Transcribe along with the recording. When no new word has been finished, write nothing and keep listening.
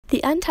The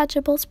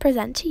Untouchables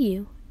present to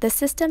you the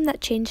system that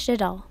changed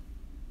it all.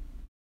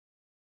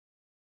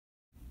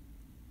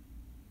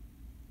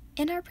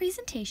 In our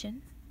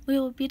presentation, we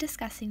will be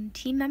discussing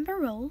team member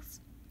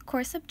roles,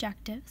 course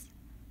objectives,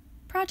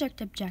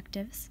 project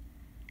objectives,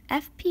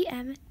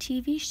 FPM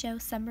TV show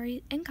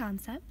summary and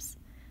concepts,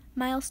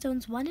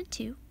 milestones 1 and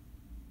 2,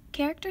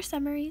 character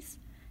summaries,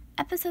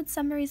 episode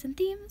summaries and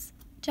themes,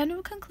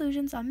 general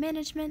conclusions on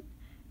management,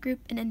 group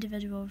and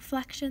individual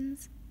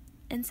reflections,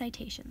 and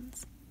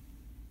citations.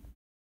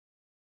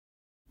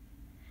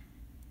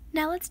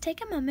 Now let's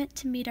take a moment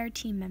to meet our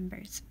team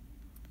members.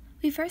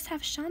 We first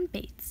have Sean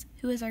Bates,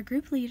 who is our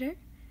group leader,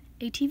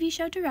 a TV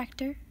show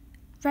director,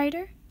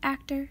 writer,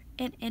 actor,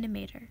 and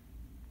animator.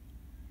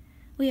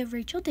 We have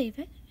Rachel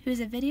David, who is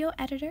a video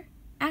editor,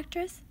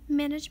 actress,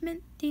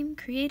 management, theme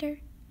creator,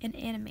 and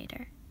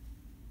animator.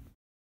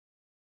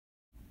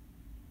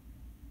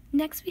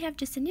 Next we have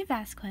Jessenia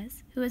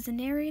Vazquez, who is a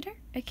narrator,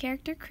 a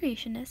character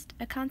creationist,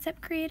 a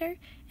concept creator,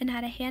 and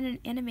had a hand in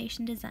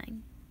animation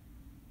design.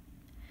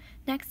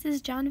 Next is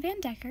John Van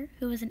Decker,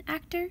 who is an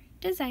actor,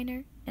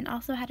 designer, and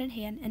also had a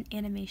hand in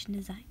animation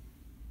design.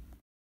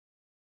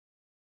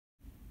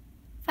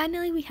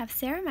 Finally, we have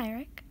Sarah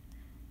Myrick,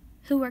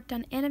 who worked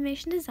on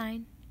animation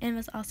design and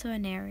was also a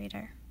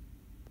narrator.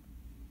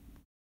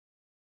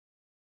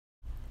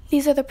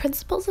 These are the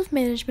Principles of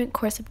Management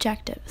course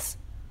objectives.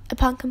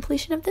 Upon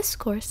completion of this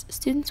course,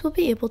 students will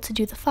be able to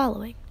do the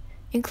following,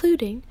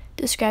 including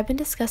describe and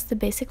discuss the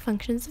basic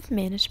functions of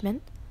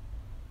management,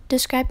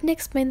 describe and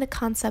explain the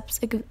concepts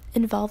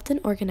involved in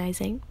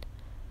organizing,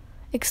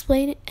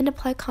 explain and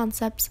apply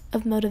concepts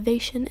of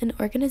motivation in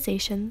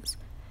organizations,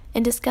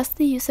 and discuss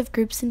the use of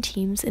groups and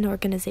teams in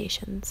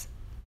organizations.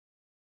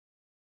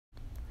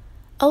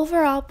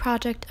 Overall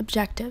project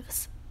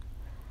objectives.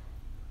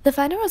 The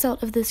final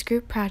result of this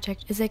group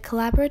project is a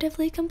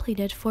collaboratively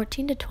completed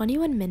 14 to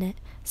 21 minute,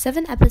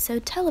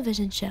 7-episode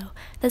television show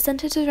that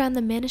centers around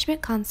the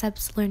management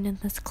concepts learned in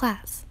this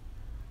class.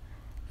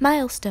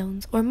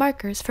 Milestones, or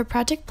markers for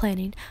project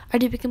planning, are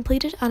to be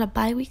completed on a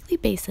bi-weekly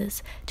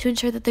basis to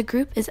ensure that the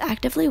group is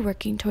actively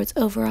working towards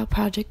overall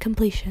project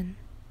completion.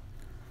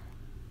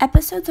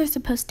 Episodes are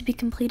supposed to be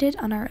completed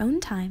on our own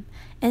time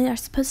and are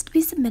supposed to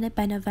be submitted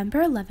by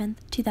November 11,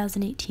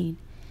 2018.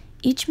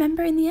 Each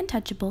member in the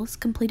Untouchables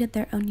completed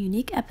their own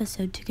unique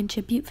episode to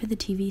contribute for the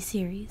TV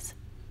series.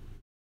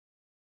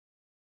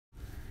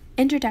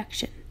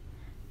 Introduction.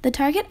 The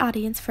target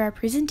audience for our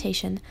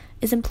presentation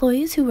is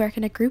employees who work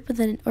in a group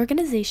within an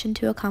organization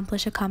to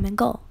accomplish a common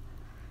goal.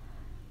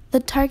 The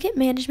target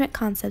management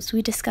concepts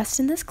we discussed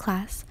in this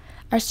class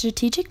are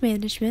strategic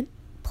management,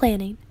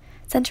 planning,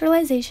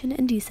 centralization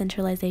and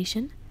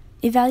decentralization,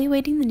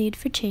 evaluating the need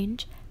for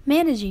change,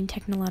 managing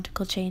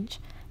technological change,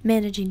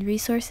 managing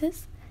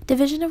resources,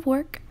 division of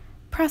work,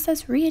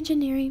 process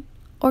reengineering,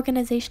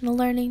 organizational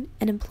learning,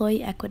 and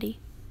employee equity.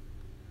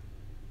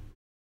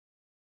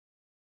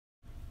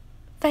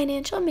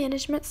 Financial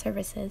Management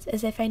Services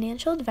is a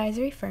financial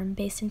advisory firm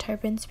based in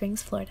Tarpon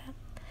Springs, Florida.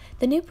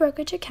 The new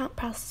brokerage account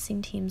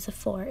processing teams of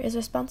 4 is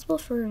responsible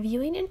for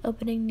reviewing and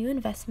opening new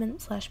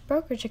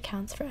investment/brokerage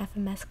accounts for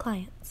FMS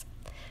clients.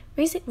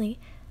 Recently,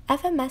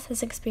 FMS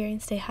has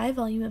experienced a high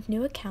volume of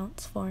new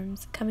accounts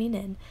forms coming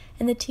in,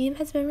 and the team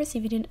has been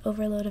receiving an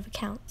overload of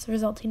accounts,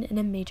 resulting in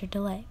a major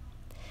delay.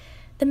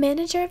 The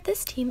manager of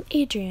this team,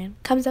 Adrian,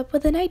 comes up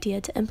with an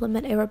idea to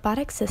implement a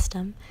robotic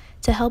system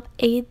to help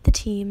aid the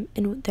team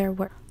in their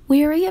work.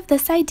 Weary of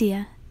this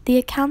idea, the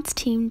accounts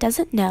team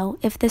doesn't know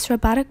if this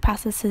robotic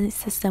processing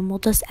system will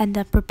just end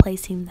up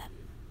replacing them.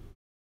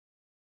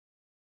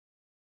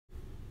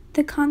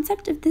 The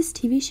concept of this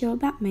TV show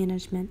about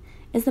management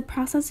is the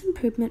process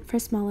improvement for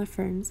smaller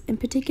firms, in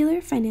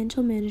particular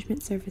financial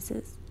management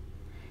services.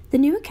 The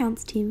new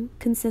accounts team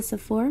consists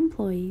of 4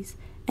 employees,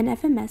 and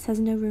FMS has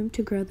no room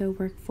to grow their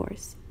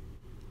workforce.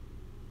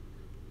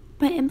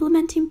 By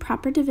implementing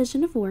proper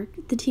division of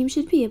work, the team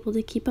should be able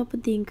to keep up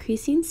with the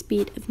increasing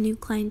speed of new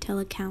clientele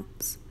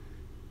accounts.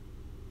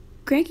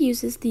 Greg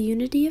uses the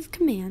unity of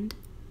command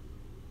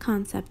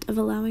concept of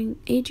allowing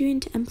Adrian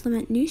to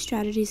implement new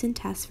strategies and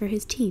tasks for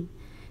his team.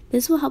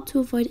 This will help to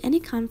avoid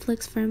any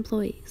conflicts for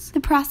employees. The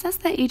process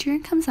that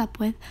Adrian comes up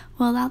with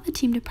will allow the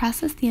team to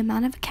process the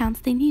amount of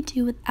accounts they need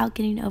to without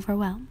getting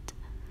overwhelmed.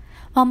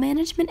 While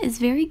management is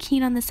very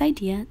keen on this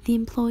idea, the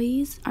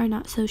employees are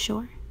not so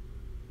sure.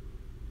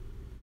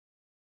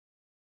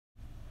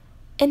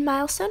 In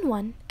Milestone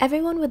 1,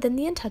 everyone within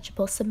the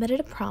Untouchables submitted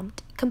a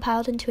prompt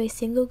compiled into a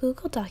single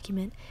Google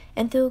document,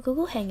 and through a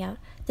Google Hangout,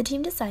 the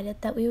team decided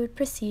that we would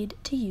proceed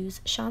to use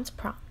Sean's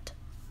prompt.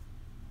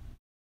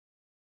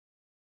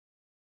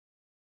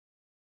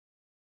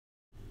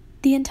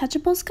 The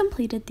Untouchables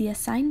completed the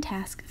assigned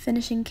task,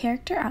 finishing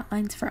character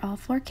outlines for all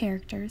 4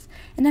 characters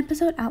and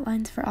episode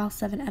outlines for all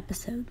 7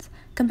 episodes,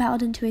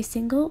 compiled into a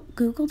single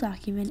Google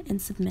document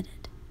and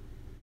submitted.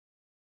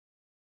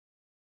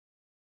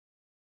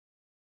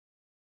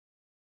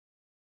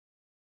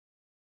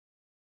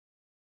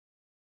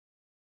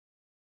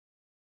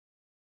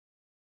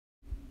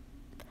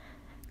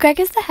 Greg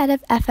is the head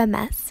of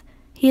FMS.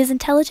 He is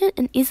intelligent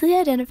and easily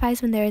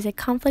identifies when there is a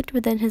conflict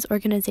within his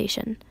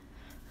organization.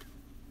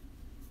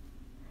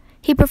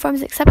 He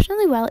performs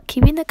exceptionally well at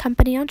keeping the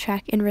company on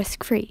track and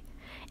risk-free.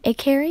 A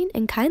caring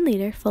and kind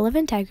leader full of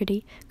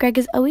integrity, Greg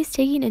is always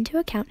taking into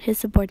account his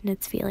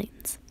subordinates'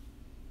 feelings.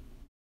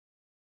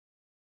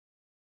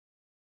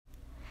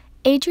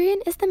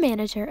 Adrian is the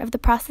manager of the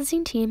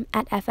processing team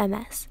at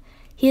FMS.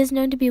 He is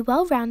known to be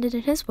well-rounded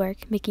in his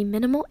work, making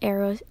minimal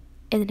errors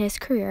in his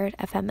career at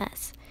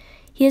FMS.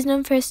 He is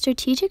known for his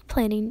strategic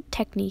planning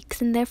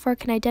techniques and therefore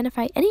can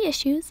identify any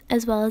issues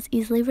as well as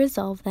easily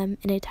resolve them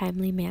in a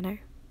timely manner.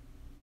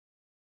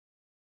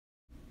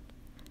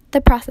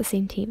 The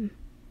processing team.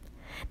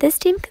 This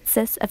team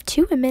consists of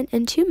 2 women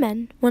and 2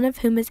 men, one of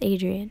whom is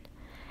Adrian.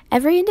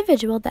 Every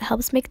individual that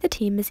helps make the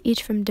team is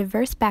each from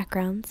diverse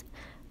backgrounds,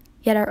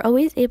 yet are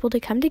always able to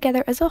come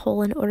together as a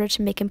whole in order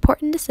to make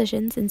important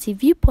decisions and see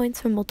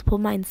viewpoints from multiple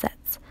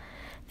mindsets.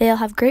 They all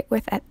have great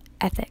work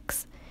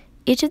ethics.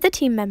 Each of the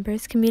team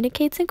members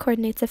communicates and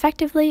coordinates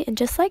effectively and,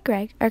 just like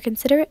Greg, are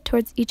considerate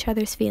towards each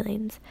other's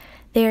feelings.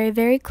 They are a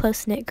very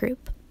close-knit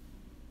group.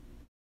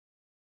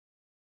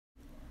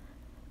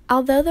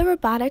 Although the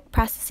robotic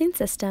processing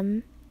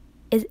system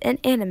is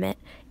inanimate,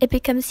 it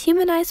becomes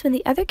humanized when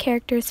the other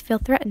characters feel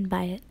threatened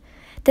by it.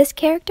 This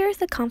character is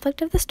the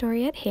conflict of the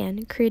story at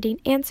hand, creating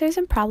answers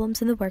and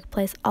problems in the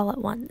workplace all at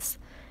once.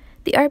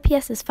 The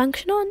RPS is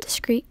functional and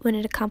discreet when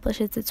it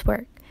accomplishes its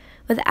work,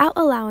 without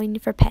allowing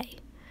for pay.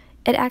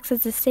 It acts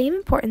as the same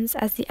importance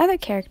as the other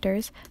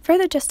characters,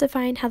 further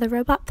justifying how the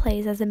robot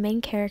plays as the main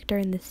character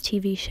in this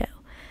TV show.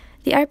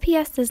 The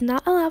RPS does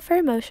not allow for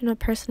emotion or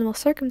personal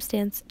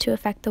circumstance to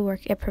affect the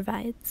work it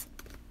provides.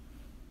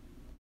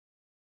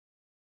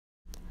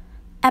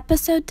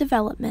 Episode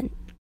development.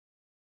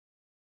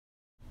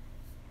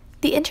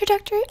 The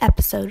introductory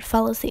episode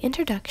follows the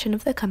introduction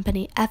of the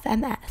company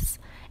FMS,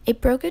 a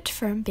brokerage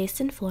firm based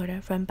in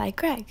Florida run by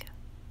Greg.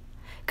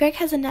 Greg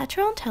has a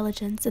natural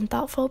intelligence and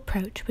thoughtful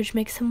approach which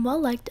makes him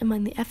well-liked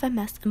among the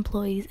FMS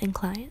employees and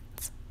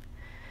clients.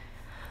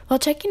 While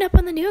checking up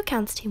on the new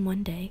accounts team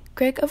one day,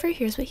 Greg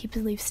overhears what he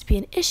believes to be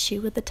an issue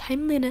with the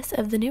timeliness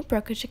of the new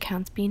brokerage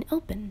accounts being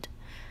opened.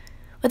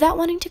 Without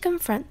wanting to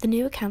confront the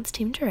new accounts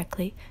team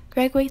directly,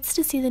 Greg waits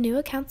to see the new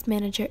accounts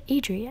manager,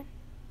 Adrian.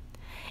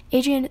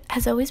 Adrian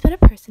has always been a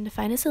person to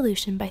find a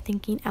solution by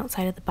thinking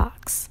outside of the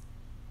box.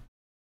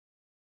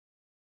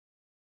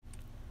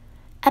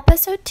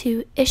 Episode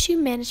 2, Issue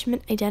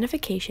Management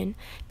Identification,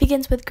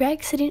 begins with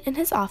Greg sitting in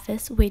his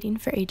office waiting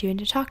for Adrian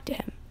to talk to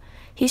him.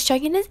 He's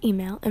checking his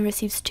email and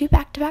receives 2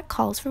 back-to-back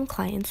calls from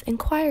clients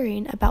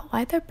inquiring about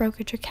why their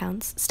brokerage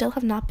accounts still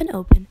have not been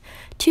open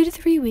 2 to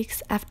 3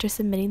 weeks after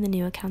submitting the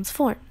new accounts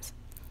forms.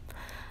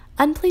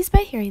 Unpleased by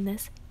hearing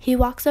this, he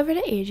walks over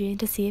to Adrian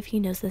to see if he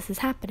knows this is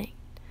happening.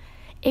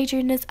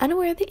 Adrian is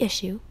unaware of the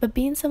issue, but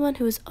being someone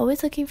who is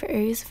always looking for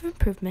areas of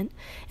improvement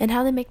and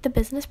how they make the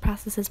business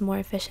processes more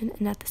efficient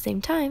and at the same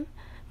time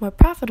more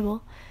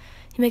profitable,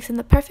 he makes him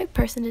the perfect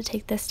person to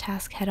take this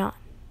task head-on.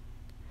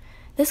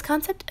 This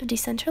concept of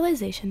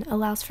decentralization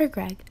allows for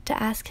Greg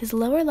to ask his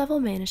lower-level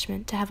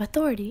management to have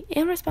authority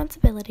and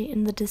responsibility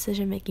in the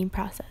decision-making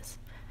process.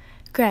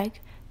 Greg,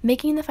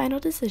 making the final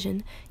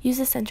decision,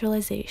 uses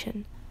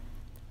centralization.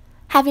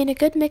 Having a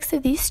good mix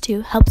of these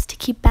two helps to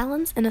keep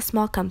balance in a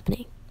small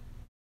company.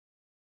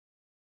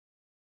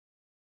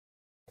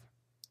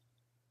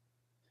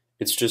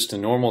 It's just a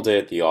normal day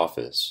at the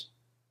office.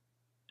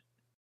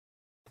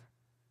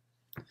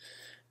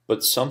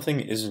 But something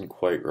isn't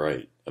quite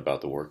right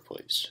about the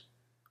workplace.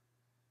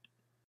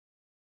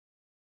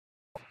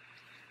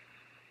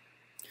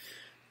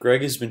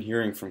 Greg has been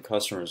hearing from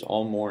customers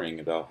all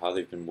morning about how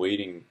they've been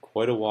waiting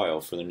quite a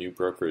while for the new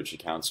brokerage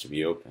accounts to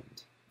be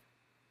opened.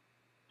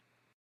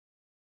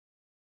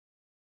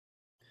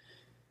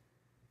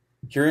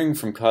 Hearing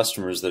from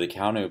customers that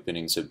account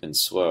openings have been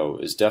slow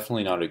is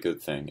definitely not a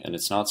good thing, and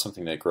it's not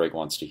something that Greg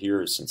wants to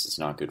hear since it's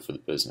not good for the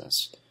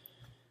business.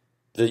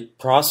 The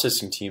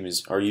processing team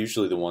are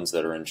usually the ones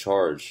that are in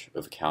charge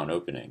of account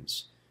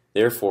openings.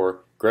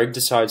 Therefore, Greg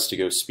decides to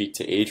go speak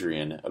to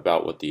Adrian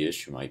about what the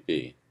issue might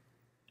be.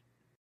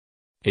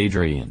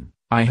 Adrian,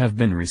 I have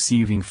been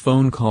receiving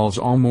phone calls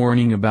all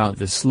morning about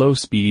the slow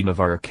speed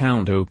of our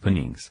account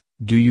openings.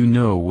 Do you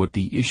know what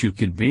the issue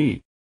could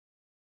be?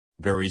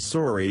 Very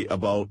sorry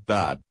about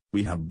that.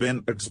 We have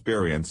been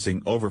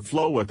experiencing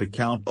overflow with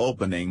account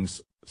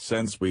openings,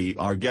 since we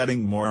are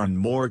getting more and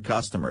more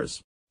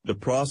customers. The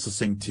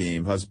processing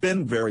team has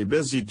been very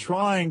busy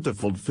trying to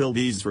fulfill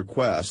these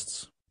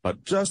requests,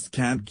 but just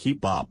can't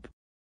keep up.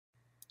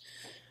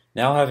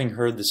 Now, having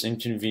heard this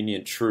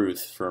inconvenient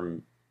truth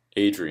from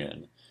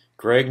Adrian,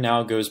 Greg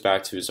now goes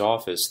back to his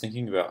office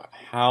thinking about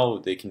how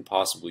they can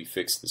possibly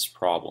fix this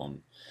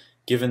problem,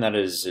 given that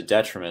it is a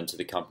detriment to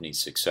the company's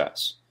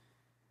success.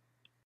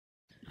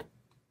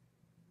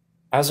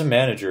 As a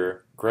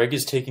manager, Greg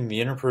is taking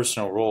the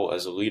interpersonal role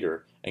as a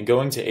leader and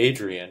going to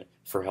Adrian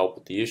for help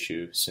with the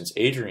issue, since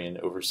Adrian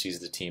oversees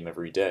the team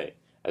every day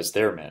as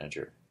their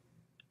manager.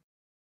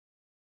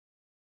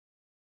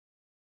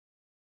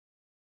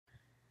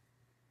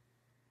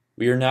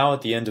 We are now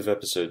at the end of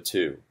episode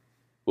 2.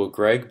 Will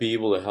Greg be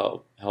able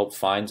to help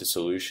find a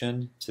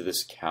solution to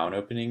this account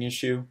opening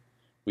issue?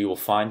 We will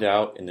find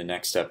out in the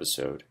next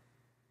episode.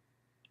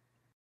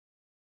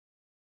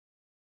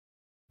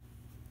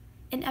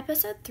 In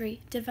episode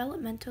 3,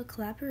 Developmental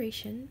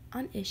Collaboration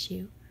on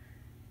Issue,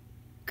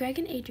 Greg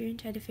and Adrian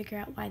try to figure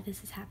out why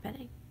this is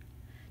happening.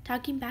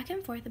 Talking back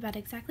and forth about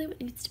exactly what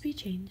needs to be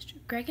changed,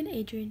 Greg and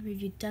Adrian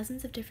reviewed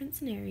dozens of different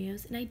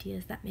scenarios and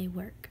ideas that may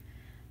work,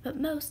 but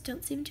most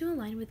don't seem to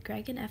align with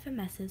Greg and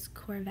FMS's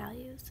core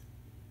values.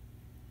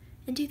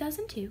 In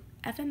 2002,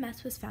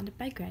 FMS was founded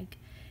by Greg,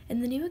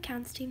 and the new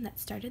accounts team that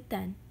started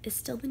then is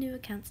still the new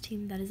accounts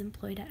team that is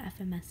employed at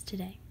FMS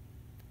today.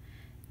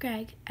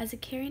 Greg, as a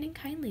caring and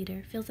kind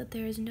leader, feels that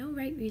there is no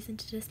right reason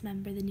to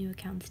dismember the new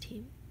accounts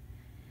team.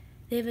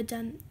 They have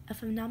done a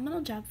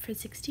phenomenal job for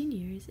 16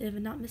 years, and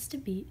have not missed a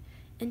beat,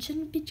 and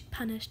shouldn't be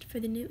punished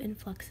for the new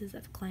influxes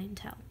of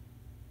clientele.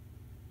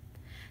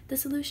 The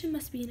solution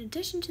must be an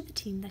addition to the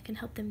team that can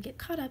help them get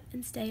caught up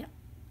and stay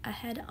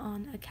ahead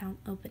on account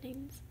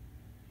openings.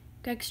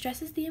 Greg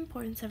stresses the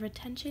importance of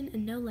retention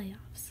and no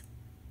layoffs.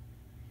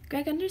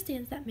 Greg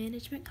understands that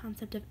management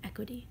concept of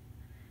equity.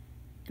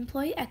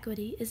 Employee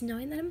equity is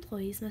knowing that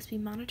employees must be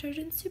monitored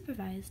and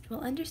supervised,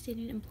 while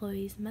understanding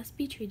employees must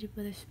be treated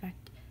with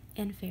respect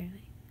and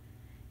fairly.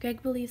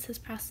 Greg believes his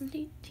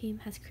processing team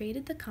has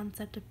created the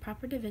concept of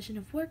proper division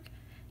of work,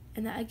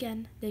 and that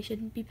again, they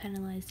shouldn't be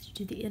penalized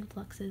due to the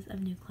influxes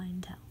of new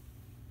clientele.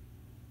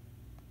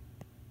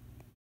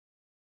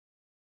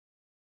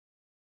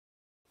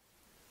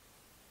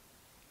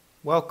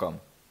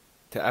 Welcome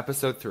to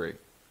episode 3.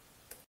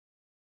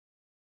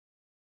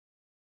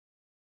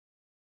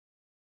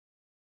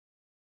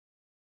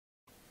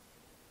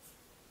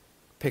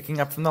 Picking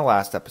up from the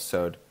last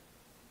episode,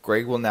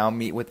 Greg will now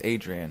meet with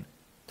Adrian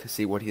to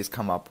see what he has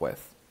come up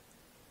with.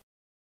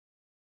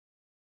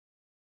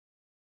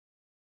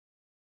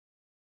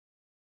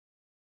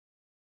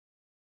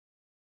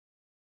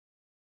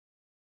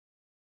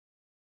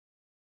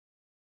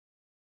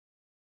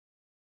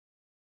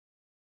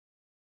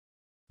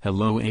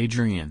 Hello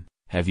Adrian,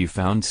 have you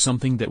found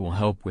something that will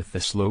help with the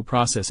slow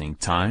processing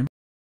time?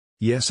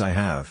 Yes, I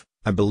have.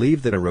 I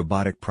believe that a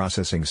robotic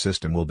processing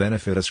system will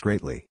benefit us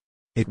greatly.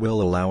 It will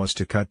allow us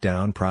to cut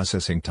down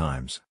processing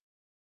times.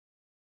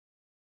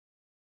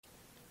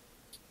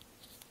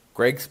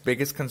 Greg's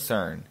biggest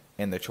concern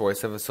in the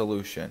choice of a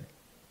solution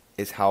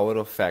is how it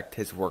will affect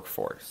his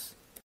workforce.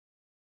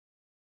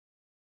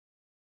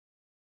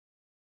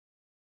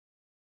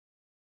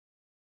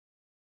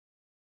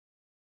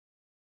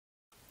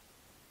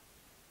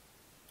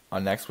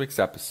 On next week's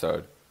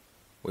episode,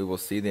 we will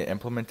see the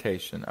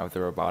implementation of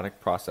the robotic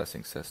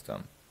processing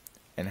system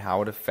and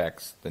how it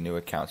affects the new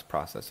accounts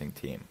processing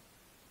team.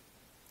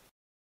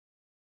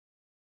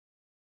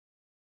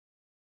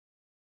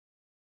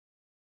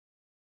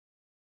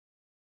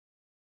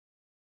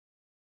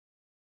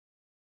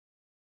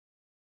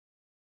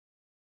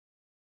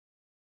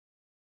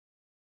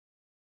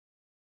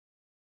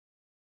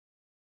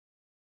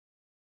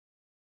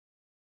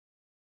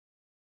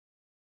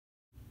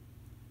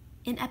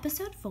 In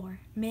episode 4,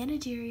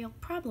 Managerial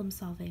Problem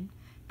Solving,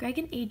 Greg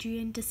and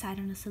Adrian decide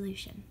on a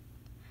solution.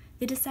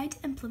 They decide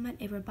to implement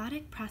a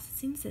robotic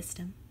processing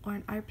system, or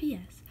an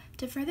RPS,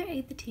 to further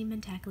aid the team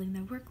in tackling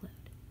their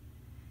workload.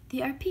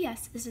 The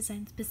RPS is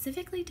designed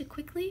specifically to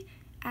quickly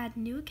add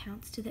new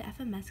accounts to the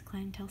FMS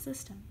clientele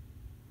system.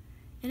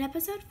 In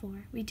episode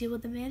 4, we deal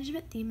with the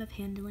management theme of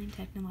handling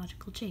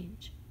technological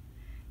change.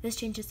 This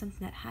change is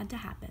something that had to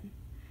happen.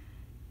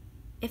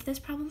 If this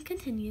problem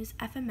continues,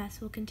 FMS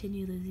will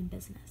continue losing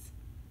business.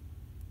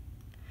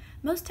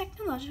 Most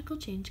technological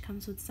change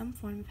comes with some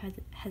form of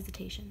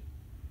hesitation.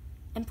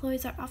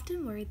 Employees are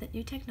often worried that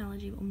new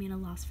technology will mean a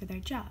loss for their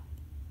job.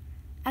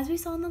 As we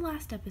saw in the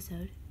last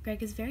episode,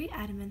 Greg is very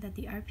adamant that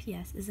the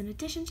RPS is an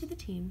addition to the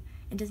team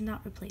and does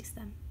not replace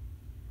them.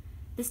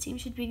 This team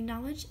should be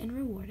acknowledged and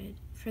rewarded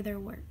for their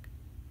work.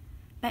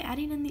 By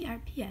adding in the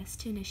RPS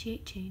to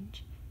initiate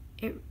change,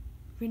 it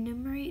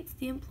remunerates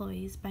the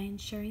employees by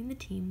ensuring the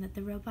team that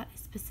the robot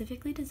is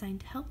specifically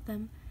designed to help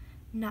them,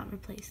 not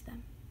replace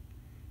them,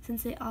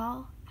 since they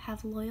all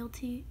have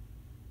loyalty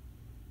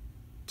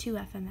to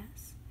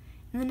FMS.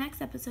 In the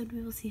next episode,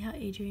 we will see how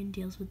Adrian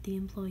deals with the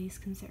employees'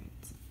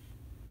 concerns.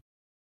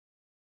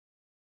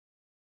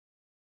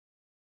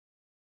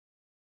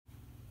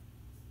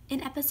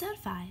 In episode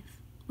 5,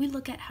 we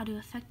look at how to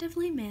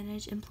effectively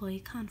manage employee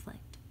conflict.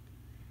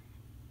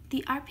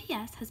 The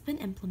RPS has been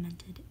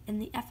implemented,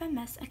 and the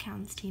FMS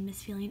accounts team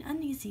is feeling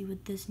uneasy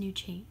with this new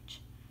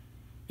change.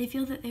 They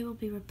feel that they will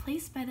be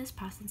replaced by this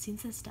processing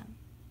system.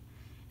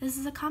 This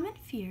is a common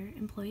fear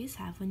employees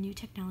have when new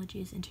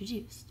technology is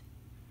introduced.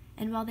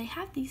 And while they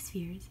have these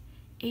fears,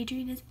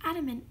 Adrian is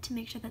adamant to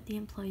make sure that the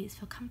employees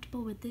feel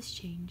comfortable with this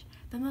change,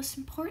 but most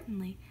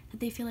importantly,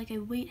 that they feel like a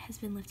weight has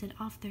been lifted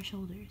off their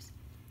shoulders.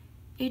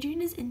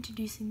 Adrian is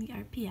introducing the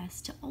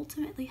RPS to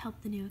ultimately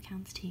help the new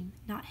accounts team,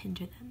 not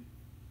hinder them.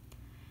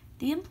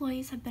 The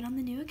employees have been on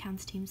the new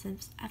accounts team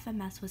since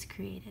FMS was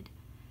created.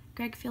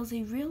 Greg feels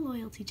a real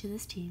loyalty to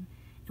this team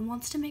and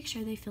wants to make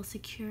sure they feel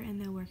secure in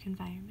their work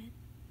environment.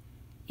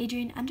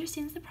 Adrian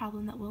understands the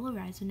problem that will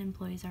arise when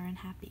employees are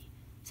unhappy,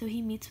 so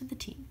he meets with the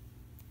team.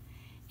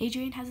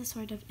 Adrian has a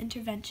sort of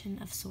intervention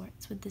of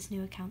sorts with this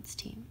new accounts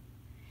team.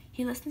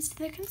 He listens to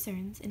their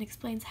concerns and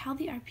explains how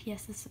the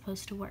RPS is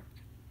supposed to work.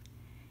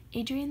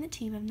 Adrian and the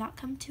team have not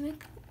come to a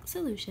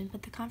solution,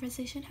 but the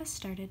conversation has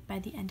started by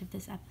the end of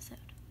this episode.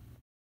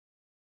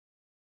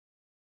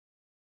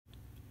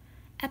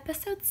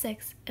 Episode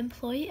 6,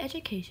 Employee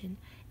Education,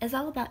 is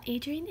all about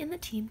Adrian and the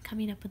team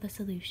coming up with a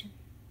solution.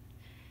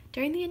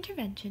 During the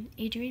intervention,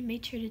 Adrian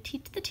made sure to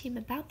teach the team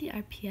about the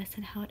RPS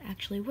and how it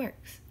actually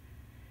works.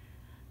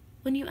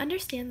 When you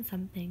understand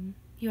something,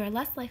 you are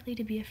less likely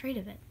to be afraid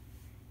of it.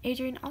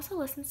 Adrian also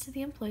listens to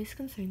the employees'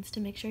 concerns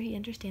to make sure he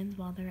understands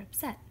why they're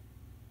upset.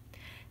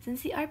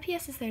 Since the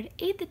RPS is there to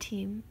aid the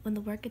team when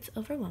the work gets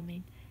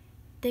overwhelming,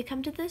 they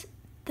come to the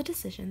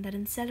decision that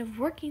instead of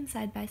working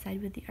side by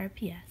side with the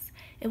RPS,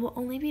 it will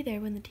only be there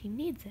when the team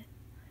needs it.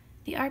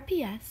 The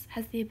RPS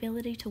has the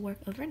ability to work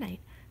overnight,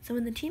 so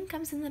when the team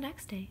comes in the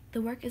next day,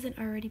 the work isn't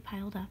already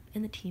piled up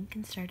and the team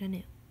can start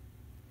anew.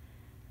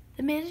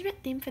 The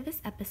management theme for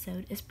this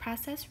episode is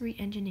process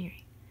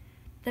re-engineering.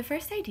 The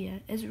first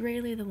idea is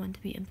rarely the one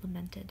to be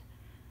implemented.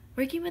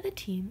 Working with a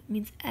team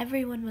means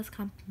everyone must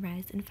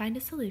compromise and find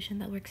a solution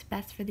that works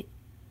best for the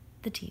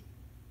team.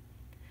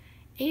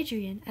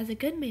 Adrian, as a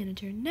good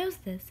manager, knows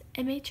this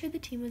and made sure the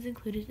team was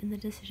included in the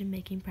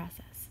decision-making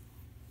process.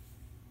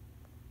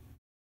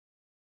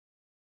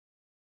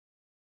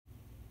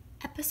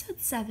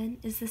 Episode 7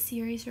 is the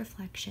series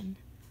Reflection.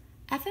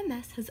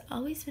 FMS has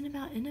always been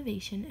about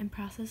innovation and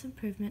process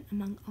improvement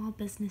among all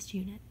business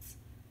units.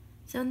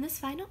 So in this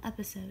final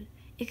episode,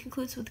 it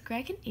concludes with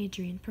Greg and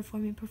Adrian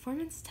performing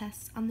performance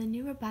tests on the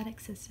new robotic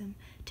system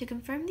to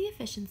confirm the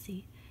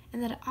efficiency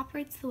and that it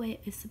operates the way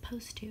it is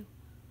supposed to.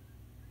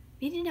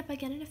 Meeting up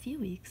again in a few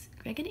weeks,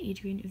 Greg and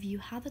Adrian review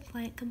how the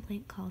client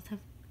complaint calls have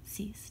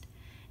ceased,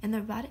 and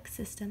the robotic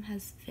system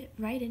has fit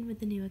right in with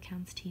the new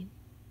accounts team.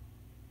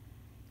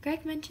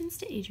 Greg mentions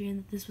to Adrian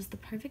that this was the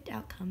perfect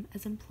outcome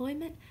as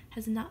employment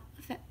has not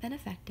been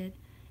affected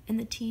and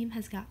the team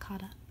has got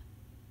caught up.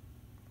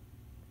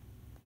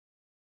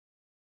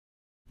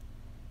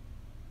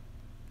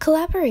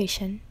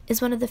 Collaboration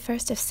is one of the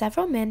first of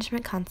several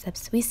management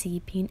concepts we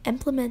see being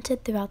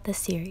implemented throughout this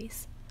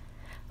series.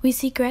 We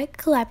see Greg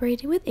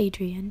collaborating with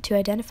Adrian to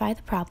identify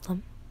the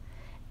problem.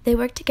 They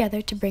work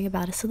together to bring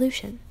about a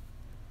solution.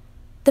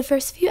 The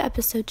first few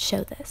episodes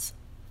show this.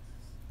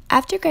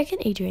 After Greg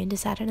and Adrian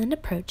decide on an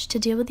approach to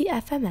deal with the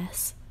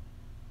FMS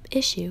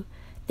issue,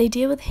 they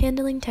deal with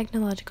handling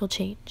technological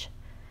change.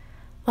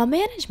 While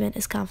management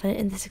is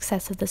confident in the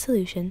success of the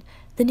solution,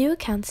 the new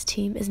accounts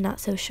team is not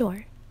so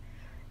sure.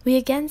 We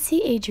again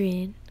see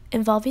Adrian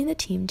involving the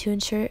team to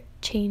ensure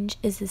change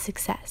is a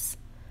success.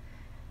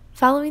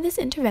 Following this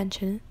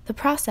intervention, the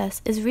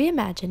process is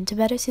reimagined to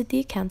better suit the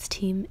accounts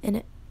team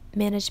and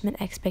management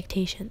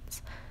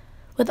expectations.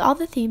 With all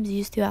the themes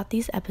used throughout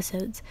these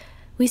episodes,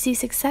 we see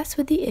success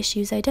with the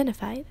issues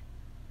identified.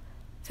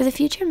 For the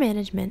future,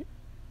 management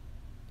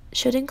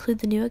should include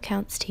the new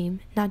accounts team,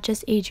 not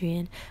just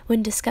Adrian,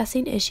 when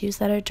discussing issues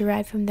that are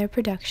derived from their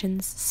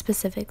productions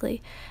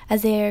specifically,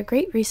 as they are a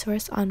great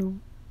resource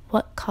on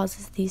what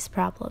causes these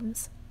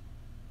problems.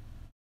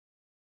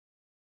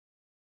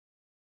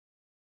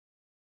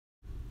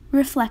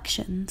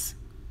 Reflections.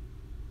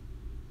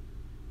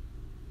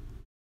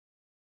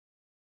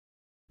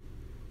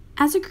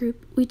 As a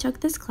group, we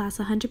took this class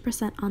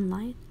 100%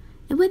 online,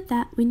 and with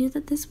that, we knew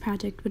that this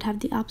project would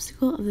have the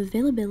obstacle of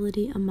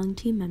availability among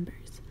team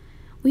members.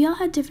 We all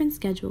had different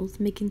schedules,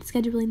 making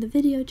scheduling the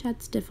video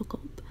chats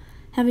difficult.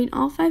 Having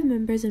all 5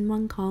 members in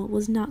one call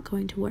was not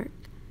going to work.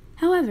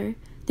 However,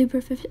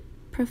 through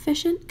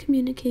proficient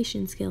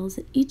communication skills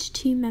and each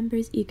team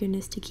member's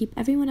eagerness to keep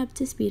everyone up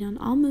to speed on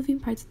all moving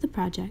parts of the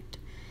project,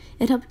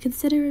 it helped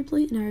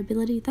considerably in our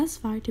ability thus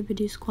far to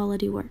produce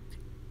quality work.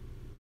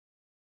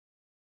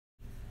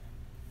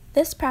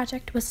 This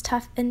project was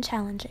tough and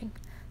challenging.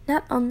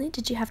 Not only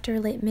did you have to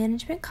relate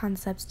management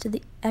concepts to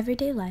the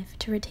everyday life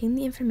to retain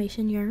the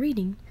information you are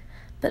reading,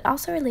 but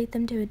also relate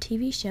them to a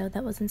TV show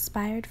that was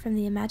inspired from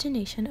the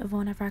imagination of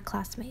one of our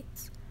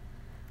classmates.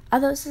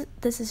 Although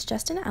this is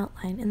just an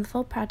outline and the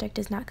full project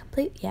is not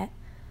complete yet,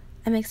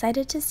 I'm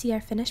excited to see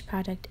our finished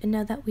project and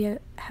know that we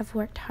have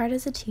worked hard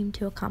as a team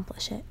to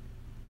accomplish it.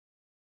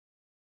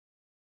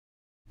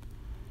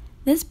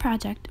 This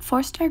project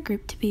forced our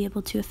group to be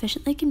able to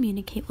efficiently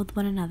communicate with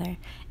one another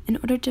in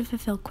order to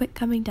fulfill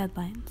quick-coming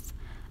deadlines.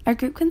 Our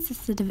group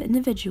consisted of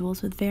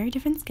individuals with very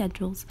different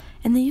schedules,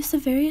 and the use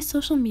of various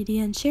social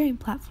media and sharing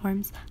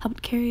platforms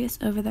helped carry us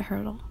over the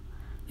hurdle.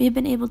 We have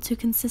been able to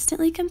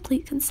consistently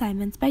complete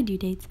consignments by due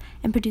dates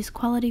and produce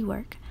quality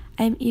work.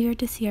 I am eager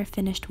to see our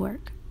finished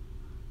work.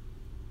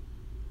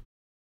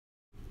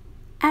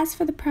 As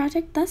for the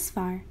project thus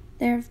far,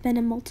 there have been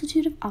a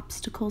multitude of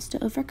obstacles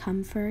to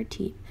overcome for our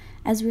team,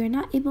 as we are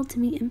not able to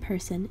meet in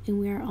person and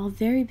we are all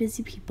very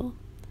busy people.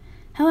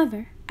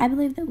 However, I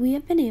believe that we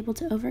have been able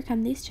to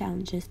overcome these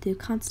challenges through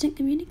constant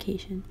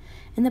communication,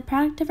 and the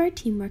product of our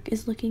teamwork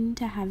is looking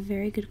to have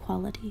very good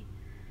quality.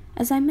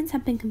 Assignments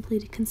have been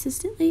completed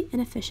consistently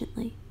and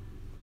efficiently.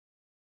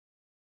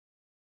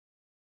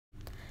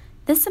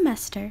 This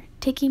semester,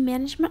 taking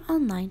management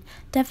online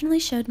definitely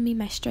showed me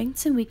my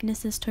strengths and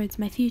weaknesses towards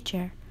my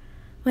future.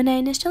 When I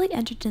initially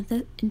entered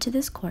into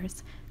this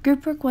course,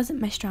 group work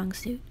wasn't my strong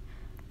suit.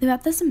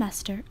 Throughout the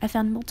semester, I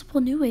found multiple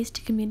new ways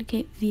to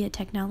communicate via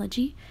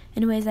technology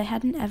in ways I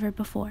hadn't ever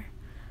before.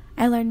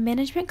 I learned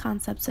management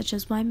concepts such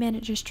as why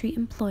managers treat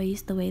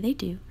employees the way they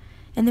do,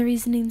 and the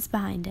reasonings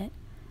behind it.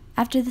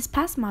 After this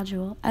past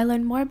module, I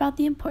learned more about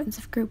the importance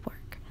of group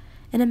work.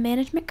 In a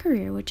management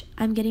career, which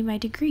I'm getting my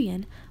degree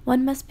in,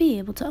 one must be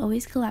able to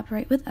always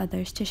collaborate with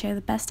others to share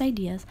the best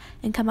ideas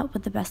and come up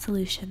with the best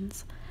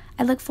solutions.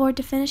 I look forward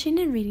to finishing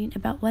and reading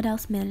about what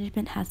else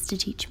management has to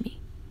teach me.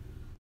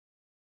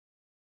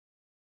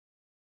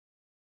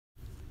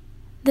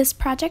 This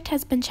project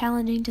has been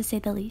challenging to say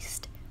the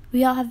least.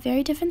 We all have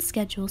very different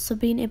schedules, so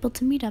being able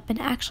to meet up and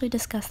actually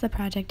discuss the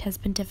project has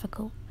been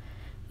difficult.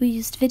 We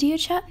used video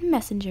chat and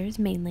messengers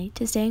mainly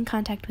to stay in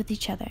contact with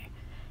each other.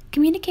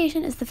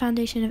 Communication is the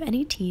foundation of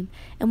any team,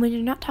 and when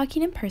you're not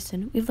talking in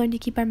person, we've learned to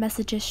keep our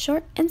messages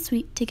short and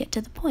sweet to get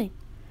to the point.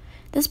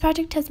 This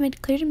project has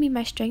made clear to me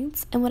my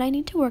strengths and what I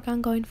need to work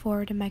on going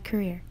forward in my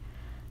career.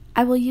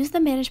 I will use the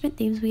management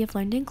themes we have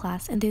learned in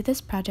class and through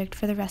this project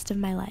for the rest of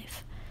my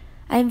life.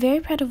 I am very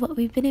proud of what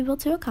we've been able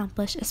to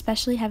accomplish,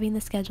 especially having the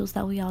schedules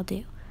that we all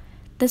do.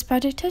 This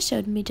project has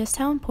showed me just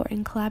how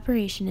important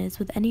collaboration is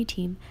with any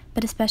team,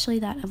 but especially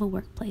that of a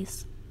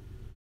workplace.